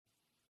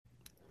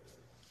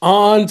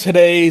On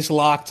today's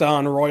Locked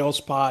On Royals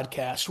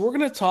podcast, we're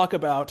going to talk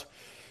about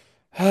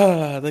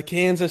the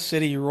Kansas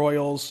City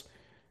Royals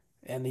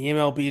and the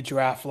MLB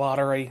Draft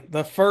Lottery,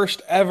 the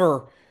first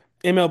ever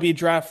MLB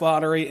Draft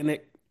Lottery, and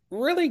it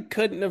really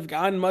couldn't have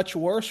gotten much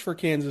worse for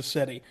Kansas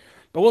City.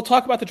 But we'll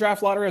talk about the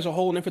draft lottery as a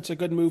whole and if it's a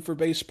good move for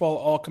baseball,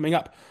 all coming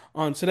up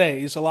on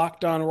today's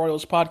Locked On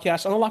Royals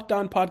podcast on the Locked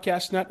On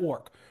Podcast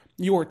Network.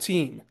 Your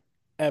team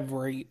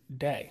every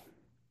day.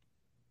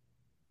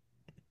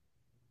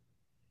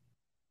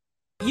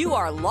 You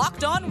are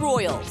Locked On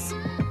Royals,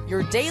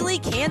 your daily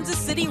Kansas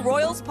City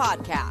Royals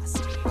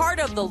podcast. Part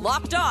of the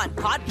Locked On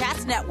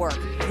Podcast Network,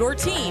 your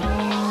team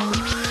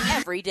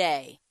every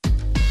day.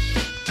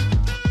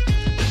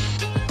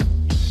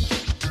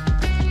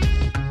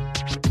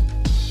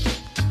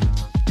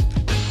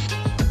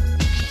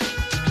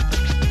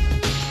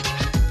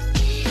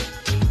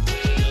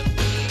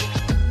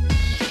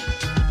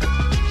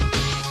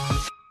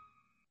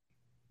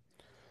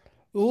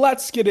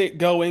 Let's get it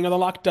going on the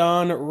Locked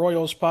On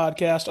Royals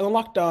podcast on the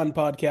Locked On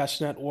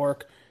Podcast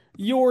Network,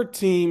 your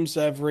teams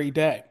every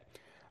day.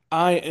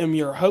 I am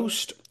your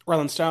host,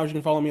 Rylan Stiles. You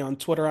can follow me on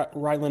Twitter at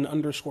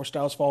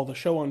Rylan_Stiles. Follow the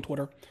show on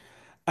Twitter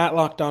at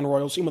Locked On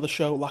Royals. Email the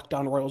show,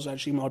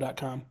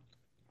 lockedonroyals@gmail.com.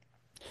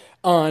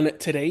 On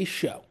today's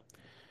show,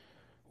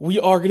 we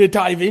are going to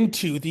dive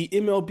into the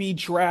MLB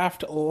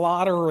Draft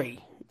Lottery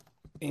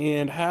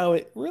and how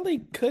it really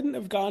couldn't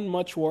have gone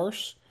much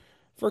worse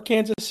for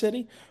Kansas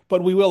City,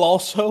 but we will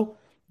also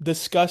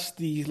discuss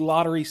the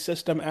lottery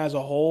system as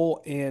a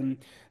whole and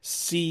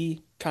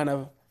see kind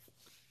of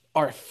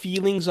our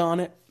feelings on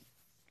it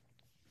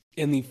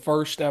in the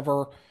first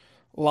ever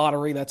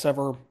lottery that's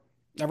ever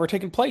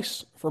taken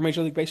place for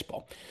Major League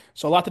Baseball.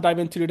 So a lot to dive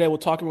into today. We'll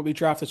talk about MLB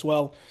Draft as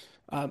well.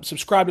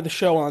 Subscribe to the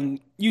show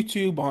on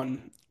YouTube,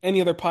 on any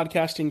other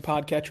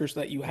podcatchers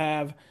that you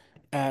have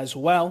as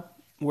well.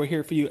 We're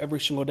here for you every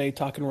single day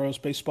talking Royals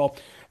baseball.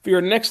 For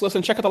your next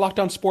listen, check out the Locked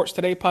On Sports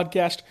Today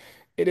podcast.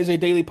 It is a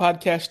daily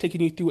podcast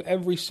taking you through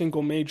every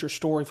single major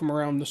story from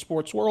around the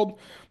sports world,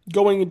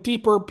 going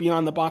deeper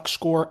beyond the box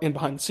score and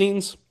behind the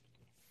scenes.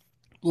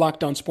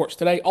 Locked On Sports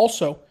Today.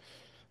 Also,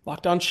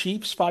 Locked On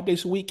Chiefs, 5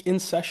 days a week in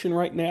session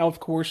right now, of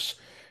course,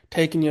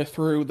 taking you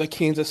through the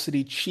Kansas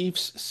City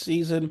Chiefs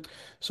season.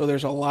 So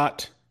there's a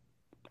lot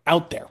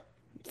out there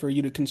for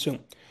you to consume.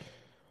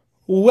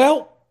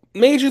 Well,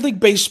 Major League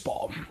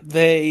Baseball,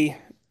 they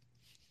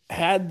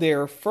had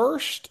their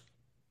first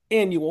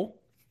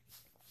annual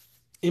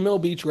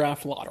MLB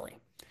Draft Lottery.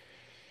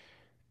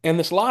 And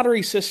this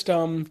lottery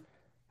system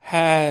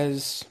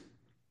has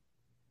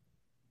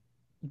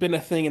been a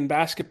thing in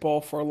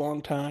basketball for a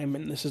long time,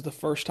 and this is the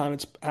first time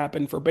it's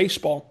happened for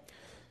baseball.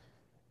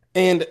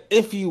 And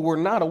if you were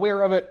not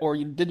aware of it or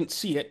you didn't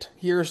see it,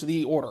 here's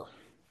the order.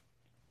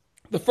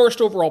 The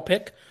first overall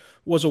pick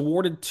was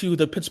awarded to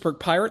the Pittsburgh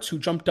Pirates, who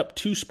jumped up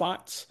 2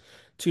 spots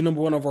to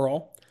number 1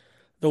 overall.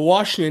 The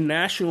Washington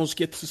Nationals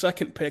get the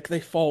second pick.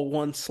 They fall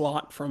 1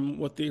 slot from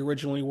what they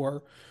originally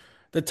were.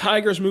 The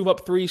Tigers move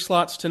up 3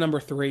 slots to number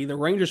 3. The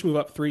Rangers move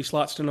up 3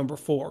 slots to number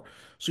 4.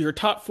 So your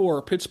top 4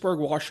 are Pittsburgh,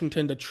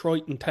 Washington,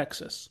 Detroit, and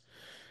Texas.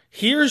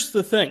 Here's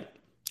the thing.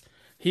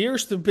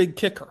 Here's the big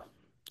kicker.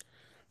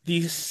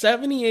 The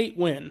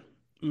 78-win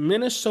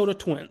Minnesota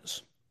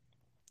Twins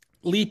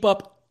leap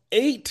up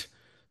 8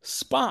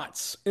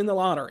 spots in the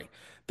lottery.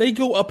 They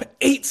go up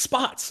 8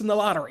 spots in the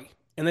lottery,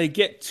 and they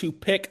get to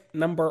pick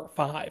number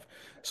 5.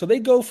 So they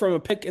go from a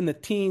pick in the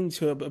teens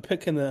to a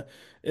pick in the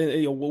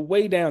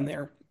way down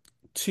there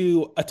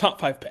to a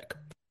top 5 pick.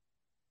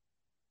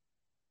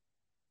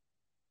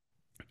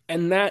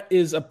 And that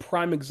is a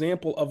prime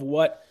example of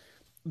what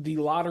the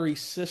lottery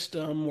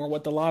system or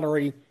what the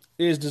lottery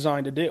is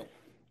designed to do.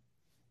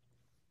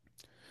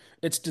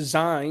 It's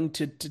designed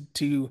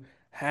to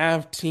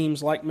have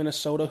teams like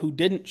Minnesota who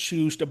didn't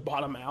choose to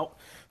bottom out,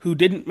 who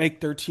didn't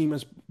make their team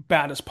as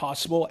bad as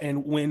possible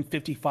and win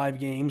 55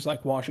 games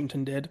like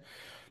Washington did,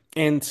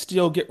 and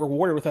still get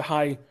rewarded with a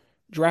high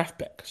draft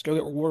pick, still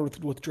get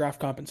rewarded with draft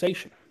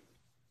compensation.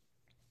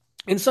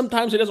 And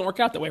sometimes it doesn't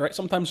work out that way, right?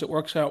 Sometimes it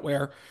works out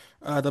where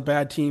the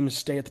bad teams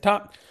stay at the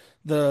top,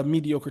 the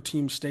mediocre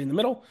teams stay in the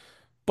middle.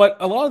 But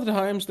a lot of the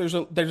times there's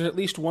at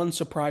least one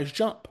surprise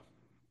jump.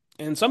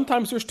 And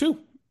sometimes there's 2.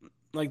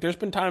 Like there's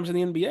been times in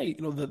the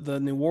NBA, the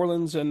New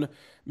Orleans and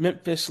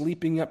Memphis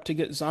leaping up to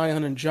get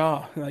Zion and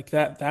Ja, like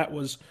that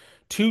was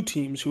 2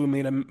 teams who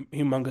made a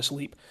humongous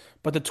leap.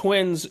 But the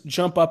Twins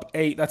jump up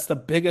 8. That's the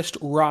biggest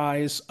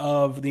rise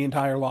of the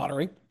entire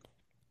lottery.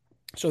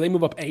 So they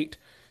move up 8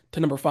 to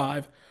number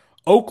 5.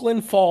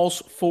 Oakland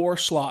falls 4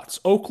 slots.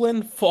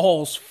 Oakland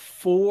falls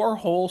 4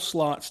 whole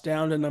slots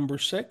down to number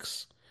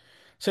 6.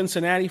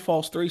 Cincinnati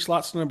falls 3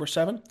 slots to number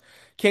 7.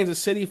 Kansas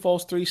City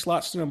falls 3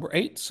 slots to number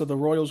 8, so the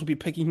Royals will be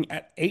picking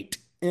at 8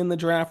 in the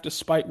draft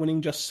despite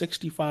winning just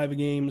 65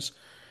 games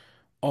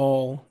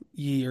all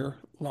year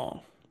long.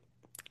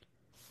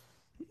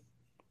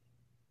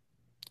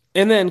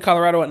 And then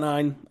Colorado at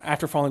 9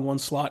 after falling 1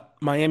 slot.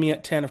 Miami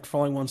at 10 after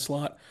falling 1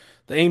 slot.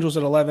 The Angels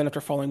at 11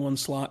 after falling 1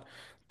 slot.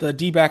 The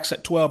D-backs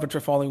at 12 after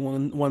falling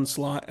one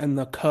slot, and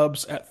the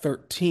Cubs at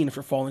 13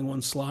 after falling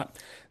one slot.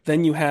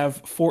 Then you have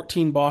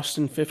 14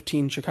 Boston,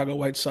 15 Chicago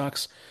White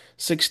Sox,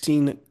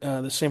 16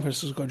 the San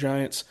Francisco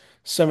Giants,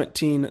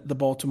 17 the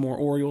Baltimore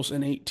Orioles,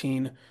 and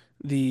 18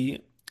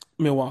 the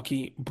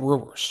Milwaukee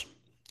Brewers.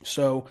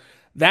 So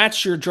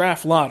that's your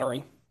draft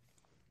lottery.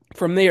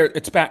 From there,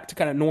 it's back to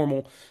kind of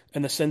normal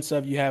in the sense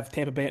of you have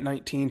Tampa Bay at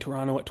 19,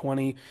 Toronto at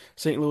 20,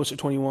 St. Louis at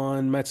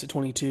 21, Mets at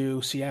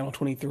 22, Seattle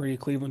 23,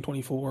 Cleveland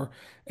 24,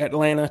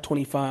 Atlanta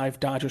 25,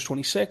 Dodgers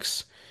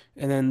 26,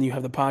 and then you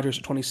have the Padres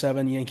at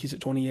 27, Yankees at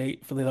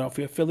 28,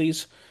 Philadelphia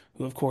Phillies,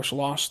 who of course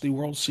lost the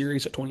World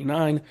Series at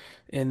 29,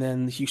 and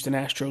then the Houston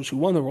Astros, who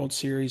won the World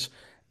Series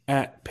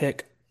at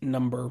pick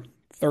number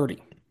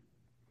 30.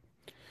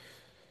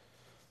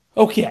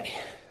 Okay,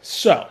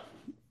 so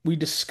we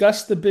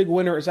discussed the big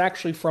winner is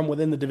actually from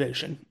within the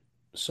division.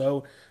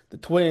 So the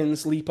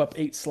Twins leap up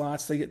 8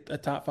 slots. They get a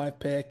top 5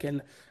 pick,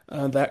 and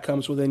that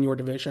comes within your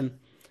division.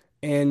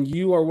 And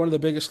you are one of the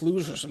biggest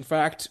losers. In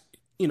fact,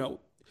 you know,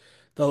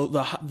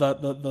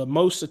 the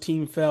most a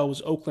team fell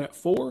was Oakland at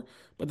 4,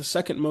 but the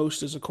second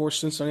most is, of course,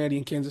 Cincinnati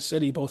and Kansas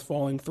City, both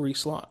falling 3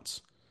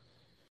 slots.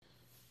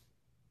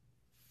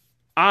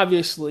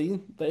 Obviously,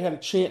 they had a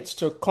chance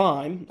to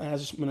climb,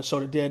 as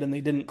Minnesota did, and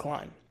they didn't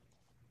climb.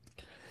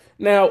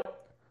 Now,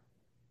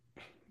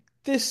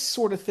 this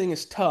sort of thing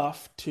is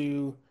tough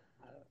to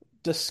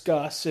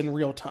discuss in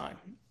real time,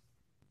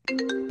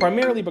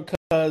 primarily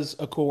because,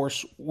 of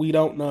course, we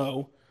don't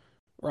know,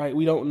 right?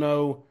 We don't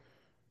know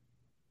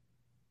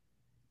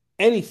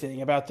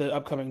anything about the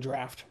upcoming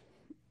draft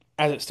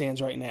as it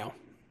stands right now.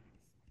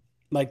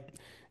 Like,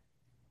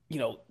 you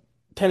know,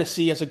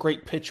 Tennessee has a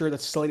great pitcher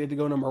that's slated to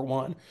go number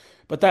 1,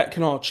 but that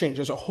can all change.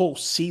 There's a whole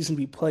season to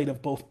be played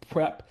of both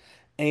prep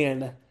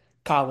and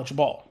college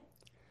ball.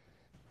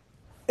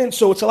 And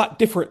so it's a lot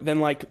different than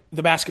like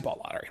the basketball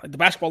lottery. Like the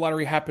basketball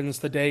lottery happens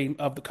the day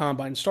of the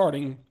combine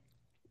starting.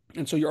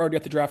 And so you're already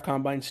at the draft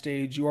combine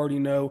stage. You already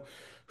know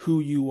who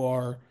you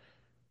are,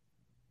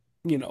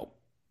 you know,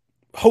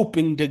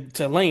 hoping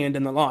to land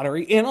in the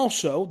lottery. And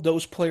also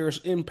those players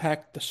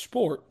impact the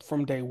sport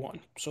from day one.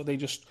 So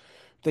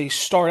they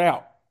start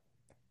out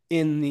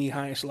in the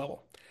highest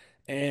level.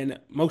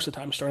 And most of the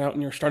time start out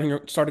in your starting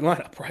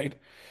lineup, right?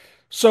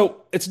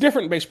 So it's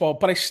different in baseball,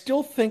 but I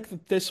still think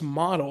that this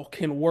model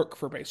can work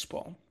for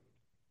baseball.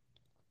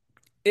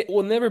 It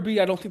will never be,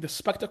 I don't think, the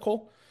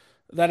spectacle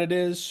that it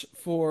is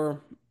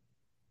for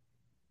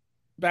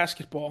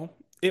basketball.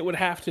 It would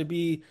have to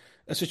be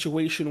a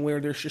situation where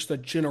there's just a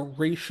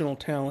generational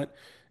talent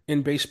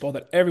in baseball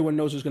that everyone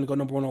knows is going to go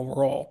number 1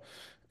 overall.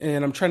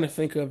 And I'm trying to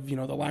think of, you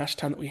know, the last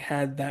time that we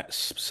had that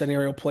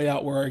scenario play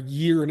out where a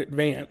year in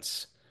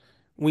advance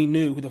we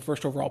knew who the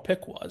first overall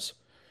pick was.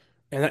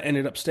 And that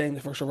ended up staying the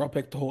first overall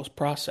pick the whole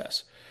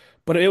process.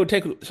 But it would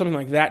take something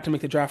like that to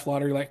make the draft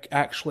lottery like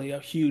actually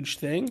a huge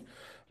thing.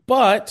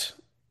 But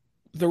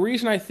the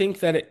reason I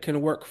think that it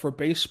can work for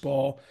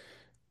baseball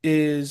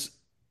is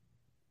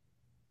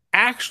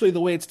actually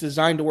the way it's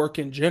designed to work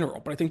in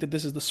general. But I think that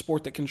this is the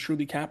sport that can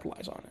truly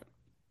capitalize on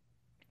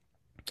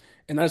it.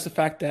 And that is the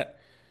fact that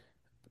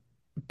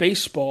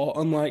baseball,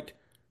 unlike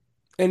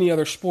any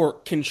other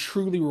sport, can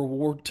truly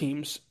reward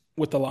teams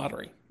with the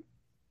lottery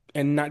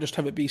and not just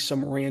have it be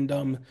some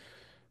random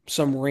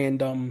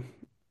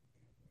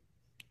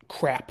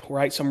crap,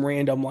 right? Some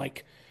random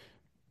like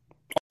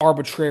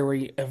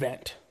arbitrary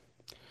event.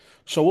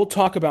 So we'll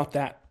talk about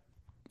that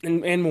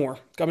and more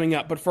coming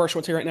up. But first,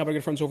 let's hear right now by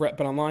good friends over at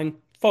BetOnline.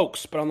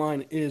 Folks,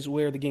 BetOnline is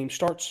where the game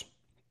starts.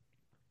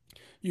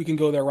 You can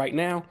go there right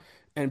now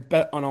and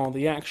bet on all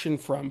the action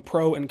from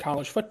pro and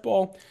college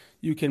football.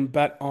 You can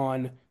bet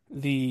on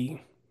the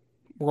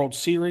World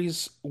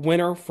Series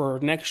winner for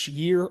next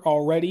year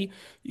already.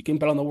 You can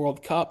bet on the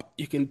World Cup.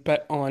 You can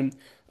bet on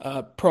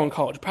pro and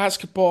college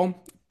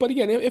basketball. But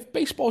again, if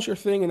baseball's your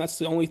thing and that's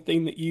the only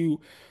thing that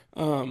you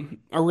are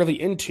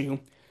really into,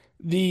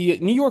 the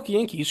New York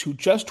Yankees, who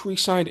just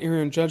re-signed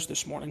Aaron Judge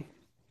this morning,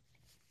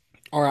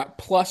 are at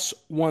plus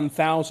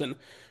 1,000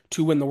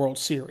 to win the World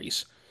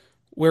Series,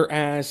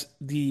 whereas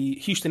the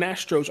Houston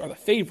Astros are the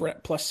favorite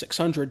at plus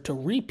 600 to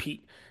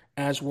repeat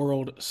as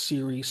World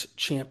Series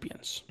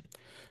champions.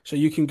 So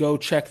you can go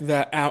check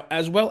that out,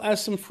 as well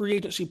as some free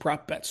agency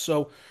prop bets.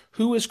 So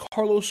who is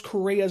Carlos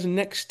Correa's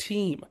next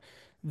team?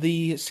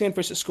 The San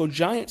Francisco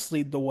Giants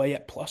lead the way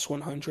at plus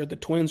 100. The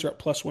Twins are at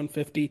plus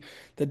 150.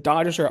 The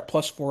Dodgers are at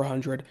plus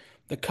 400.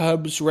 The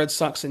Cubs, Red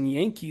Sox, and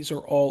Yankees are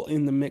all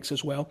in the mix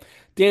as well.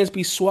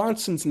 Dansby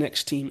Swanson's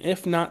next team,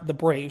 if not the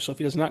Braves. So if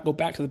he does not go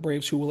back to the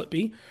Braves, who will it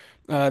be?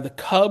 The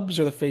Cubs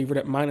are the favorite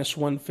at minus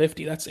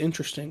 150. That's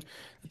interesting.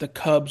 The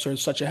Cubs are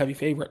such a heavy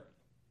favorite.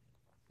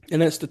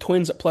 And it's the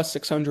Twins at plus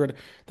 600,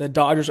 the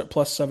Dodgers at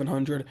plus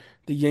 700,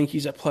 the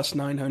Yankees at plus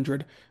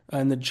 900,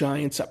 and the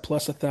Giants at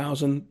plus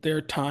 1,000.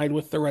 They're tied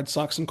with the Red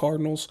Sox and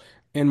Cardinals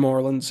and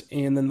Marlins.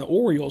 And then the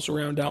Orioles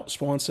round out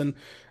Swanson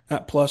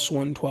at plus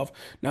 112.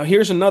 Now,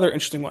 here's another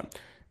interesting one.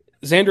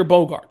 Xander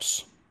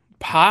Bogaerts.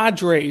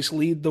 Padres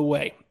lead the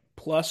way,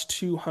 plus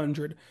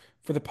 200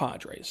 for the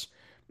Padres.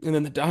 And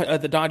then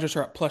the Dodgers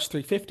are at plus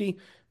 350,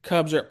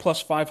 Cubs are at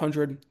plus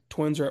 500,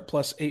 Twins are at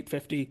plus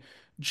 850,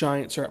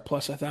 Giants are at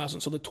plus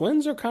 1,000. So the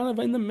Twins are kind of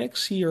in the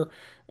mix here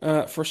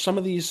for some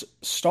of these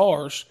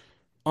stars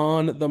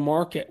on the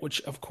market,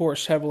 which of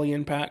course heavily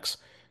impacts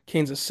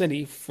Kansas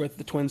City with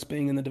the Twins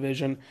being in the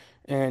division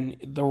and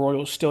the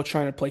Royals still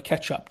trying to play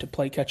catch up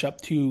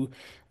to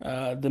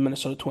the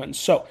Minnesota Twins.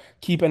 So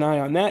keep an eye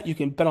on that. You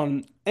can bet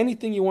on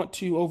anything you want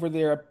to over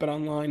there at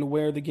BetOnline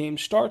where the game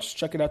starts.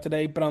 Check it out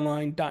today,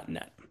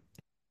 betonline.net.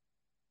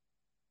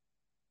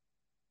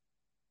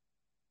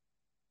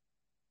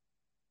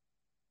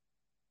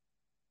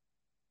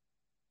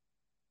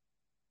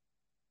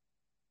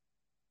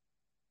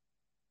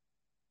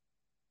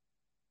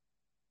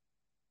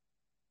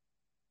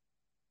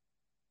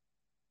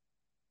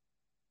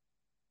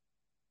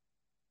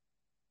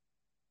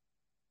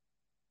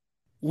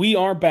 We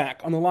are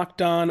back on the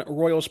Locked On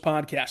Royals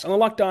podcast, on the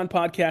Locked On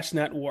Podcast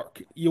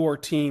Network, your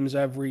teams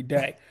every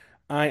day.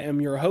 I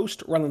am your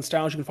host, Rylan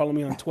Stiles. You can follow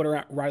me on Twitter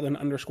at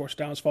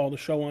Rylan_Stiles. Follow the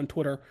show on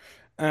Twitter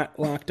at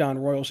Locked On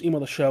Royals. Email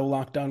the show,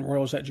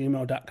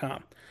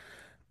 lockedonroyals@gmail.com.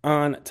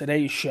 On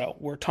today's show,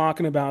 we're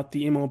talking about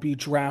the MLB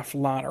draft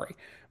lottery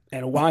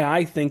and why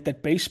I think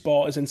that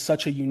baseball is in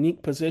such a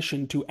unique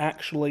position to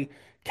actually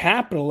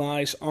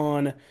capitalize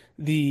on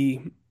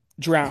the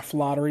draft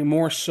lottery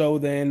more so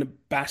than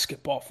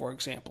basketball, for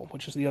example,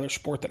 which is the other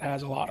sport that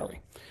has a lottery.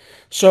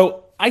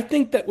 So I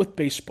think that with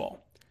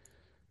baseball,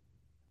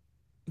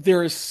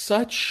 there is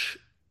such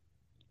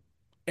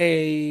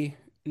a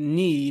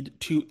need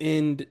to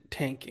end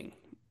tanking,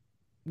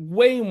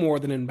 way more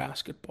than in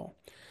basketball.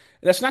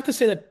 That's not to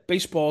say that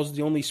baseball is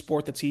the only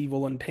sport that's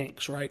evil and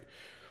tanks, right?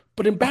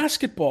 But in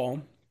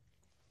basketball,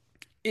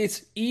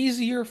 it's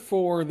easier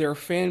for their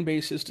fan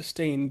bases to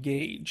stay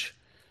engaged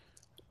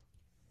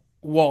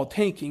while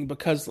tanking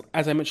because,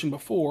 as I mentioned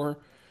before,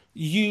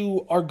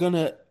 you are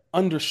gonna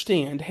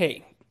understand,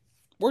 hey,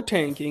 we're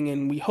tanking,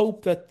 and we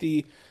hope that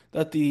the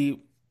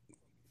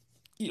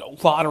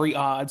lottery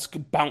odds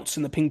bounce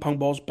and the ping pong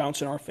balls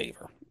bounce in our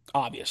favor,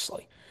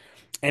 obviously.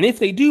 And if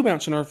they do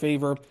bounce in our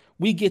favor,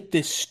 we get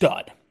this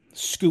stud,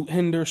 Scoot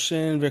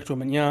Henderson, Victor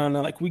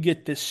Manana, like we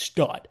get this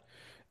stud,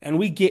 and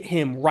we get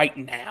him right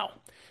now.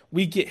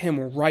 We get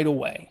him right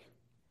away.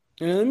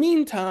 And in the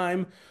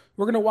meantime,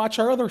 we're going to watch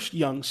our other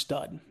young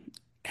stud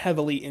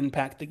heavily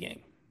impact the game.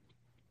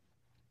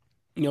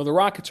 The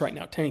Rockets right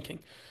now tanking.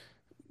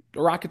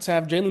 The Rockets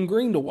have Jalen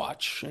Green to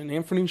watch and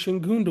Anthony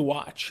Shingun to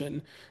watch,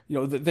 and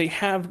they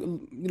have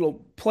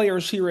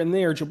players here and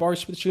there, Jabari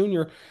Smith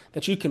Jr.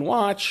 that you can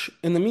watch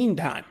in the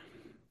meantime.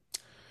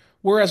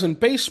 Whereas in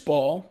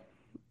baseball,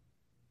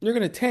 you're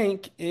going to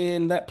tank,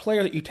 and that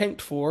player that you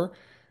tanked for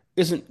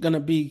isn't going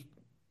to be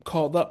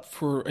called up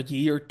for a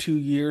year, 2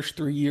 years,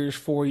 3 years,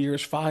 4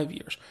 years, 5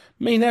 years.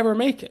 May never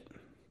make it.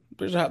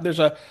 There's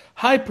a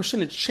high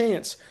percentage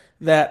chance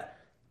that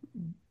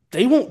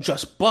they won't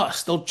just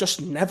bust, they'll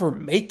just never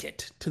make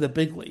it to the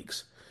big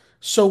leagues.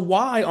 So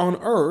why on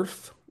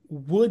earth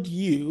would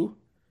you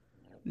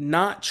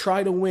not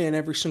try to win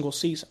every single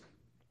season?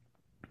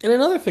 And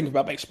another thing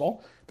about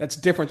baseball that's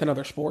different than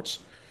other sports,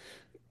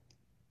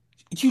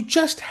 you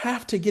just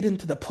have to get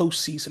into the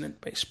postseason in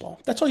baseball.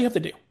 That's all you have to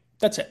do.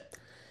 That's it.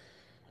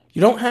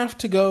 You don't have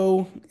to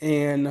go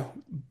and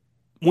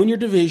win your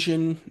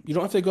division. You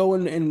don't have to go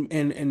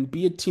and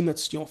be a team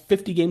that's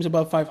 50 games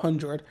above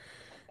 500.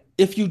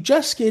 If you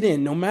just get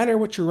in, no matter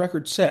what your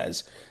record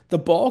says, the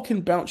ball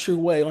can bounce your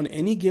way on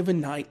any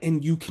given night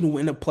and you can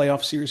win a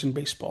playoff series in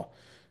baseball.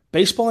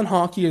 Baseball and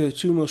hockey are the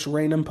two most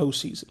random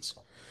postseasons.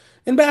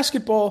 In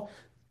basketball,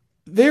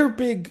 their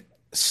big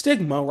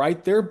stigma,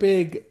 right? Their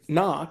big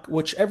knock,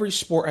 which every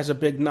sport has a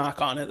big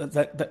knock on it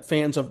that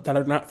fans that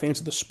are not fans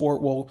of the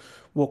sport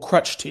will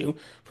crutch to.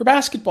 For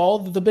basketball,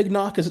 the big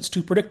knock is it's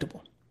too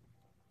predictable.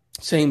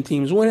 Same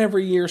teams win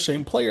every year,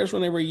 same players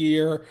win every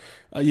year.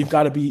 You've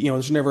got to be,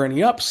 there's never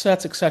any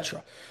upsets,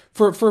 etc.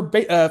 For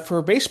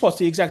baseball, it's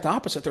the exact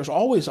opposite. There's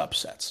always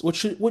upsets,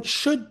 which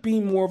should be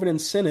more of an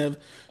incentive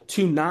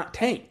to not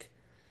tank,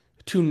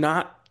 to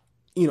not,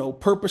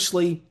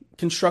 purposely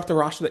construct a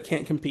roster that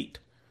can't compete.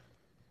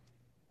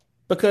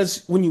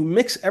 Because when you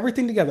mix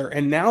everything together,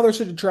 and now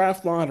there's a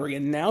draft lottery,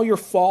 and now you're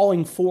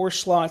falling 4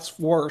 slots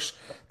worse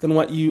than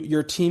what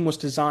your team was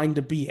designed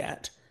to be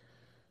at,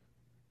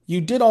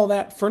 you did all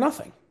that for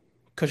nothing.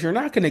 Because you're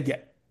not going to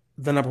get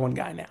the number one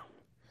guy now.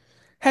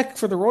 Heck,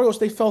 for the Royals,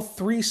 they fell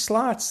 3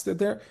 slots.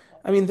 They're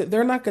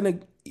not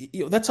going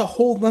to. That's a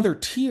whole nother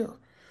tier.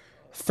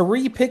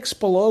 3 picks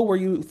below where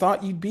you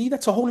thought you'd be.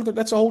 That's a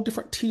whole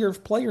different tier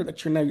of player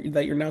that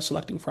you're now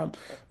selecting from.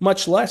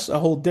 Much less a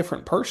whole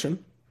different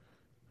person.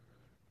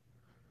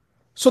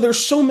 So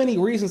there's so many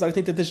reasons I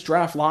think that this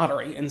draft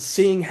lottery and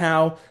seeing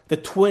how the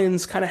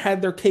Twins kind of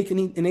had their cake and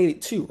ate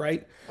it too,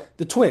 right?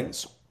 The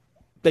Twins,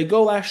 they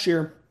go last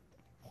year.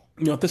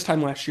 At this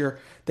time last year,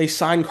 they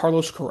signed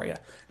Carlos Correa.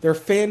 Their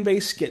fan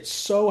base gets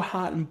so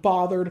hot and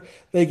bothered.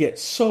 They get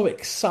so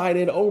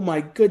excited. Oh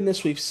my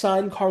goodness, we've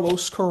signed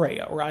Carlos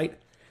Correa, right?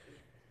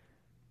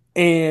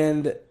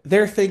 And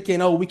they're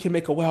thinking, oh, we can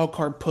make a wild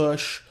card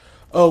push.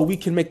 oh, we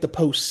can make the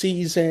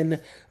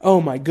postseason.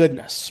 Oh my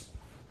goodness.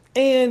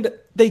 And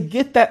they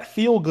get that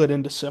feel good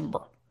in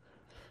December.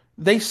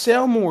 They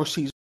sell more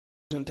season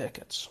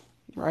tickets,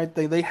 right?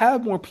 They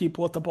have more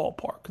people at the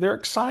ballpark. They're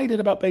excited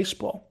about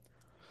baseball.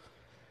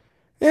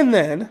 And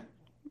then,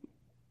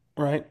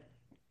 right,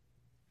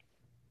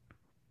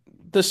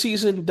 the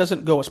season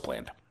doesn't go as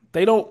planned.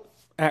 They don't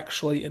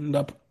actually end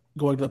up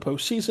going to the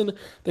postseason.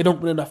 They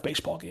don't win enough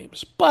baseball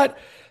games. But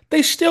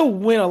they still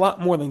win a lot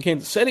more than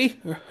Kansas City,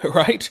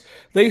 right?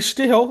 They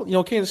still,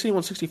 Kansas City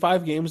won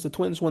 65 games. The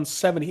Twins won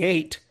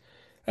 78.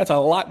 That's a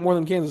lot more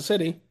than Kansas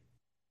City.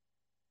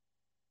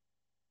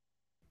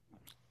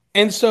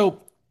 And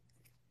so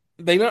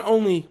they not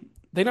only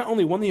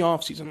won the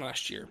offseason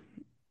last year,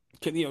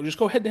 just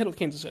go head to head with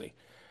Kansas City.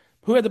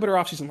 Who had the better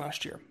offseason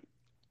last year?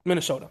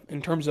 Minnesota,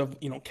 in terms of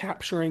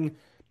capturing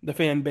the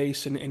fan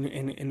base and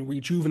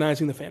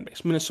rejuvenizing the fan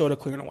base. Minnesota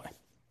clearing away.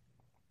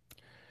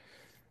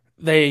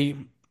 They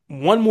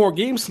won more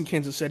games than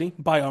Kansas City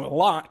by a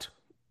lot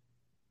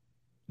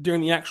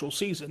during the actual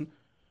season,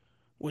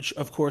 which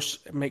of course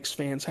makes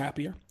fans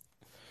happier.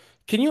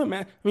 Can you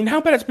imagine? I mean, how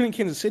bad it's been in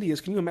Kansas City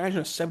is. Can you imagine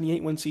a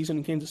 78-win season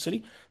in Kansas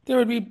City? There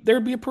would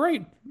be a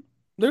parade.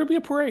 There would be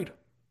a parade.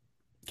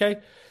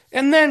 Okay,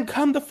 and then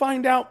come to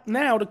find out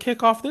now to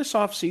kick off this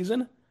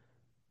offseason,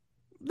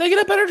 they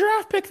get a better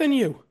draft pick than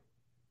you.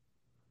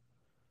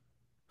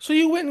 So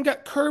you went and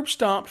got curb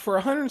stomped for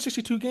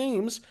 162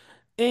 games,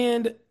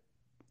 and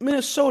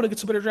Minnesota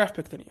gets a better draft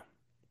pick than you.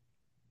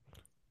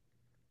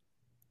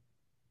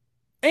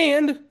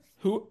 And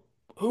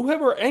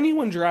whoever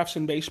anyone drafts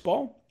in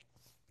baseball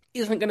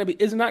is not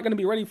going to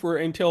be ready for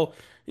it until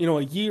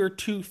a year,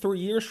 2, 3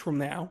 years from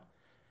now,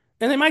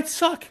 and they might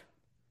suck.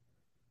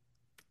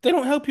 They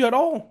don't help you at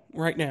all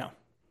right now.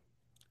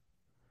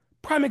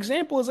 Prime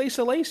example is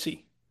Asa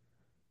Lacy.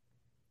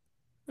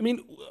 I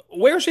mean,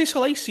 where's Asa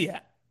Lacy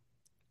at?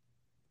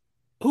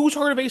 Who's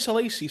heard of Asa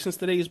Lacy since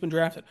the day he's been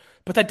drafted?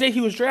 But that day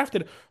he was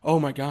drafted, oh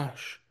my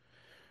gosh.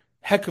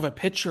 Heck of a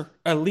pitcher,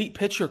 elite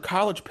pitcher,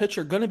 college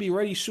pitcher, going to be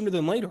ready sooner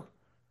than later.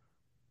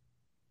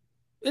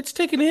 It's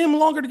taken him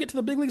longer to get to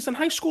the big leagues than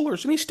high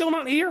schoolers, and he's still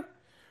not here.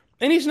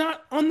 And he's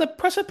not on the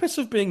precipice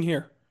of being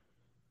here.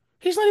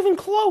 He's not even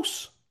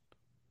close.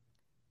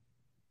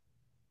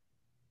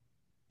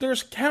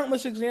 There's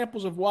countless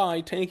examples of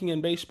why tanking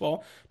in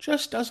baseball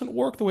just doesn't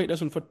work the way it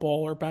does in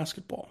football or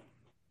basketball.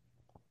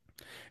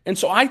 And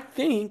so I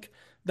think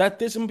that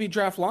this MLB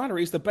draft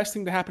lottery is the best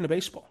thing to happen to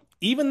baseball,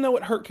 even though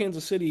it hurt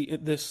Kansas City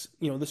this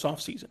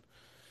offseason.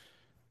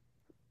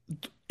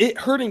 It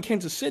hurting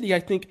Kansas City, I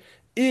think,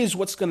 is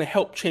what's going to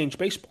help change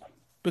baseball.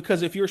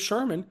 Because if you're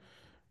Sherman,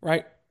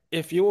 right,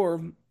 if you're,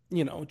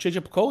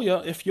 JJ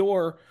Picollo, if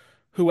you're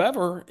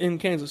whoever in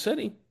Kansas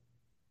City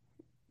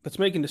that's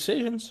making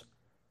decisions,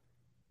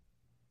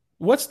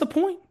 what's the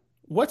point?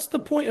 What's the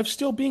point of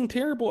still being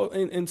terrible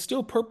and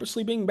still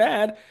purposely being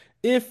bad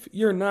if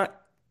you're not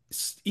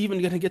even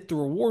going to get the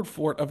reward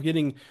for it of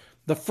getting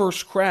the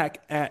first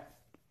crack at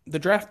the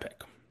draft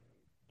pick?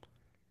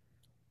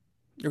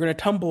 You're going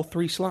to tumble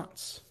 3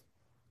 slots.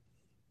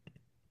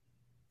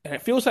 And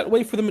it feels that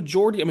way for the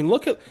majority. I mean,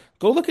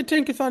 go look at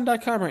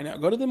Tankathon.com right now.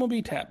 Go to the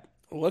MLB tab.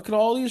 Look at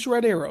all these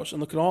red arrows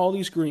and look at all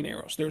these green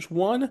arrows. There's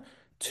 1,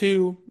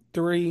 2,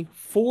 3,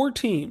 4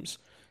 teams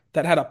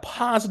that had a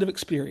positive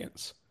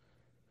experience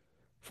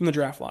from the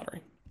draft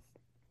lottery.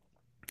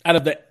 Out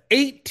of the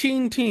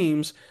 18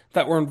 teams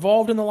that were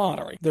involved in the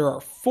lottery, there are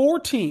 4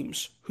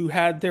 teams who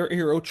had their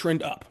arrow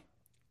trend up.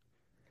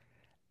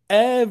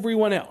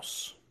 Everyone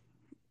else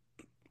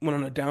went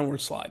on a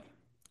downward slide.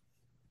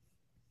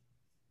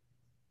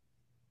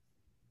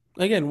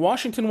 Again,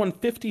 Washington won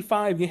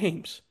 55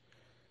 games.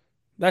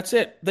 That's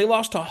it. They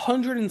lost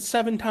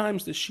 107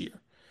 times this year.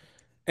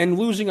 And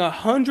losing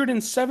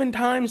 107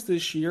 times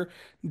this year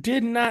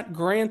did not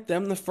grant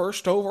them the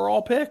first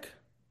overall pick.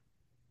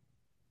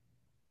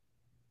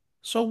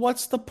 So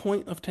what's the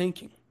point of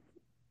tanking?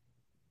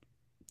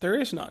 There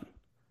is none.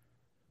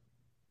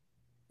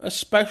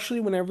 Especially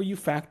whenever you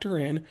factor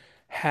in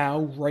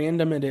how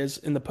random it is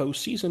in the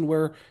postseason,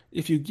 where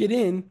if you get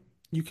in,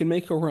 you can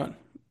make a run.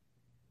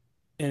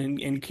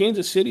 And in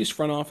Kansas City's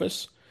front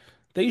office,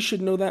 they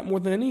should know that more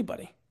than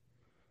anybody.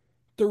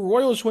 The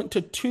Royals went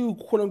to 2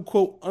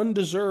 quote-unquote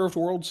undeserved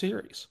World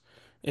Series.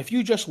 If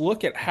you just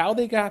look at how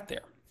they got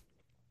there,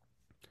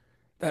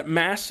 that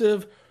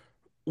massive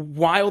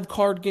wild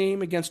card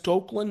game against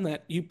Oakland,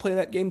 that you play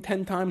that game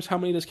 10 times, how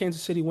many does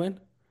Kansas City win?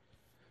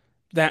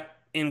 That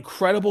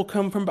incredible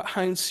come from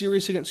behind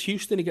series against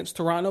Houston, against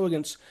Toronto,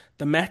 against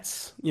the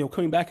Mets,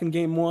 coming back in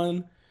game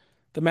 1,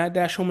 the Mad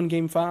Dash home in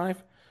game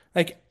 5.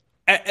 Like,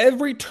 at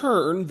every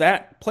turn,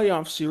 that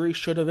playoff series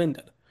should have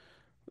ended.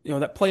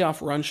 That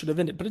playoff run should have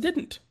ended, but it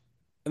didn't.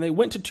 And they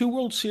went to 2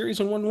 World Series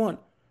and won 1.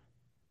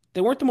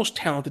 They weren't the most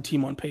talented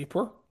team on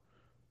paper.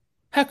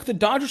 Heck, the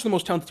Dodgers are the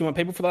most talented team on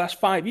paper for the last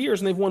 5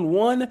 years, and they've won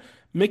 1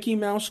 Mickey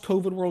Mouse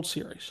COVID World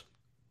Series.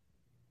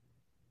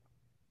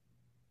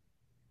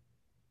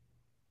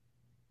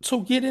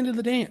 So get into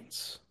the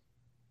dance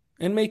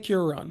and make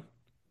your run.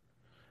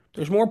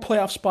 There's more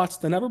playoff spots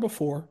than ever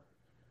before.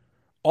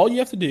 All you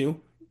have to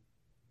do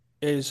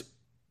is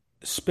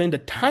spend a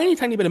tiny,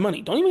 tiny bit of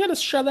money. Don't even got to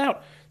shut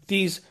out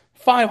these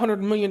 $500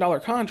 million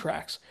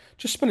contracts.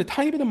 Just spend a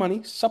tiny bit of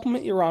money,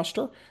 supplement your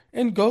roster,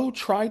 and go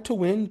try to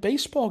win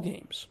baseball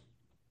games.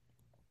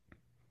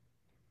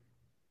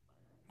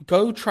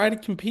 Go try to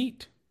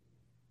compete.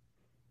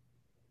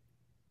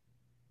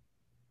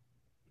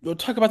 We'll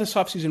talk about this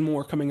offseason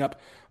more coming up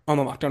on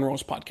the Locked On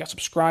Royals podcast.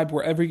 Subscribe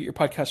wherever you get your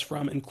podcasts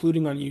from,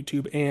 including on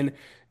YouTube. And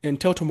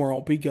until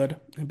tomorrow, be good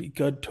and be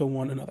good to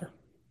one another.